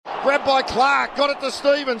Grabbed by Clark, got it to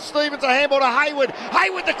Stevens. Stevens a handball to Hayward.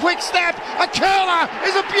 Hayward the quick snap. A curler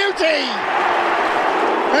is a beauty.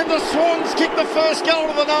 And the Swans kick the first goal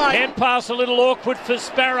of the night. Hand pass a little awkward for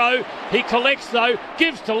Sparrow. He collects though,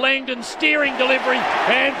 gives to Langdon, steering delivery,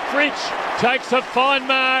 and Fritsch takes a fine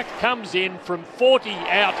mark, comes in from 40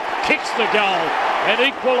 out, kicks the goal, and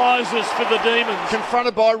equalises for the Demons.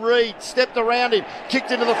 Confronted by Reid, stepped around him,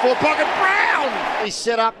 kicked into the forward pocket. Brown! He's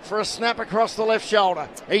set up for a snap across the left shoulder.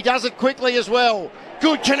 He does it quickly as well.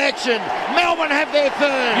 Good connection. Melbourne have their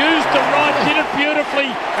third. Used the right, did it beautifully,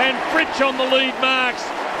 and Fritsch on the lead marks.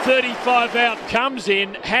 35 out, comes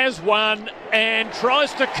in, has one, and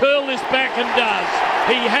tries to curl this back and does.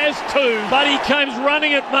 He has two, but he comes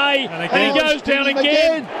running at May, and he goes down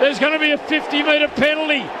again. There's going to be a 50-metre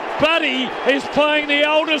penalty. Buddy is playing the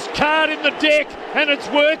oldest card in the deck, and it's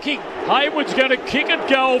working. Hayward's going to kick it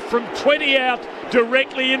goal from 20 out,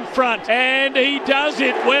 directly in front, and he does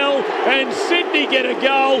it well, and Sydney get a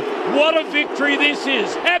goal. What a victory this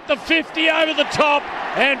is. At the 50 over the top,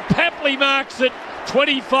 and Papley marks it.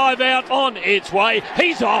 25 out, on its way.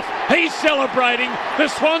 He's off. He's celebrating. The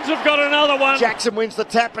Swans have got another one. Jackson wins the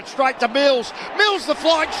tap, but straight to Mills. Mills, the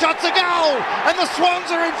flying shot's a goal, and the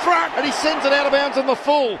Swans are in front, and he sends it out of bounds on the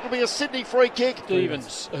full. It'll be a Sydney free kick.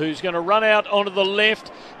 Stevens, who's going to run out onto the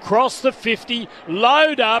left, cross the 50,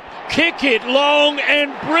 load up, kick it long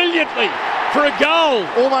and brilliantly for a goal.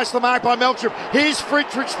 Almost the mark by Melksham. Here's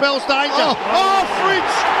Fritsch, which spells danger. Oh,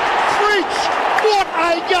 Fritsch! What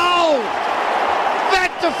a goal!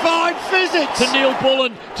 That defied physics. To Neil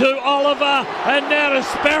Bullen, to Oliver, and now to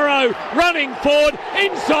Sparrow, running forward,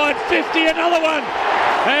 inside 50, another one.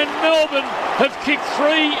 And Melbourne have kicked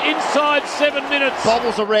 3 inside 7 minutes.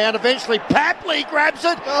 Bobbles around, eventually Papley grabs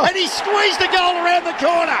it, and he squeezed a goal around the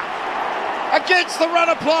corner. Against the run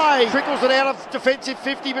of play. Trickles it out of defensive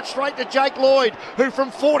 50, but straight to Jake Lloyd, who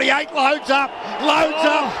from 48 loads up,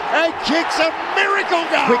 and kicks a miracle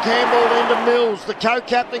goal. Quick handball into Mills. The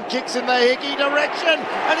co-captain kicks in the Hickey direction,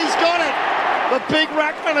 and he's got it. The big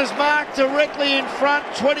ruckman is marked directly in front,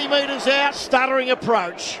 20 metres out. Stuttering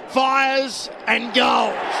approach. Fires and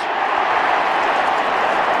goals.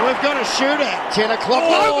 We've got a shootout. 10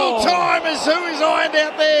 o'clock. Local time is who is ironed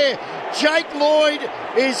out there. Jake Lloyd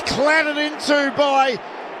is clattered into by...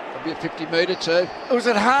 Maybe a 50-metre too. Was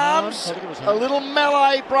it Harms? A little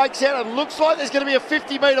melee breaks out. It looks like there's going to be a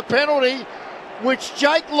 50-metre penalty, which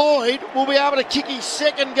Jake Lloyd will be able to kick his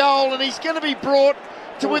second goal, and he's going to be brought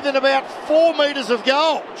to within about 4 metres of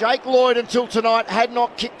goal. Jake Lloyd, until tonight, had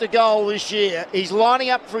not kicked a goal this year. He's lining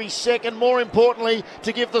up for his second, more importantly,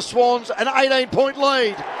 to give the Swans an 18-point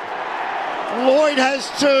lead. Lloyd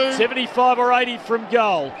has 2. 75 or 80 from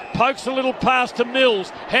goal. Pokes a little pass to Mills.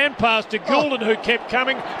 Hand pass to Goulden, who kept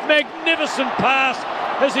coming. Magnificent pass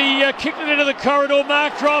as he kicked it into the corridor.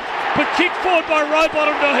 Mark drop, but kicked forward by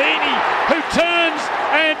Rowbottom Doheny, who turns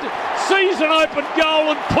and sees an open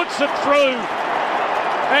goal and puts it through.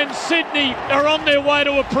 And Sydney are on their way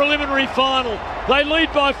to a preliminary final. They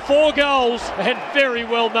lead by 4 goals, and very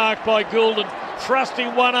well marked by Goulden,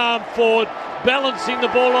 thrusting one arm forward, balancing the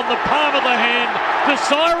ball on the palm of the hand. The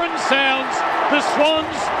siren sounds. The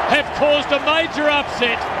Swans have caused a major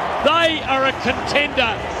upset. They are a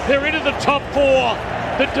contender. They're into the top 4.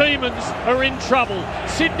 The Demons are in trouble.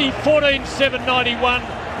 Sydney 14-7-91,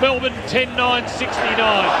 Melbourne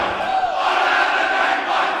 10-9-69.